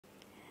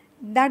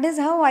that is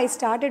how I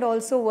started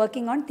also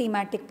working on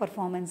thematic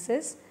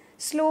performances.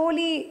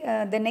 Slowly,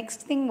 the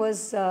next thing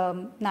was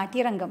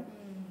Natyarangam.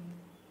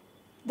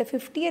 The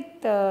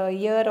 50th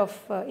year of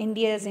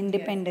India's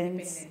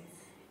independence.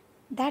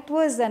 That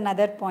was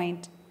another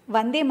point.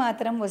 Vande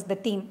Mataram was the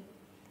theme.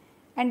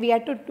 And we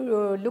had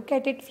to look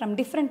at it from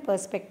different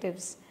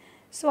perspectives.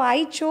 So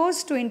I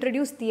chose to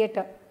introduce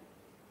theatre.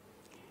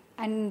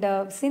 And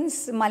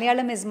since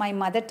Malayalam is my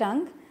mother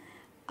tongue,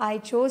 I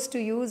chose to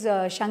use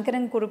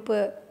Shankaran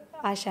Kurupu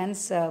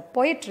Ashan's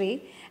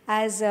poetry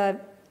as a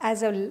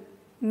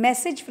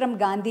message from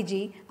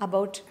Gandhiji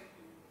about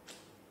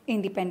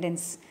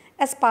independence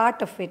as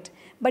part of it.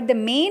 But the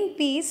main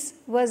piece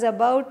was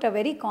about a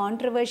very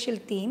controversial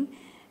theme,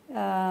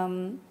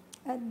 the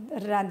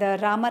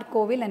Ramar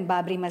Kovil and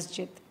Babri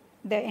Masjid,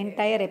 the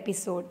entire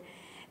episode.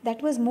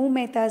 That was Mu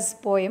Mehta's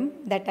poem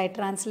that I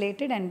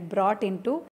translated and brought into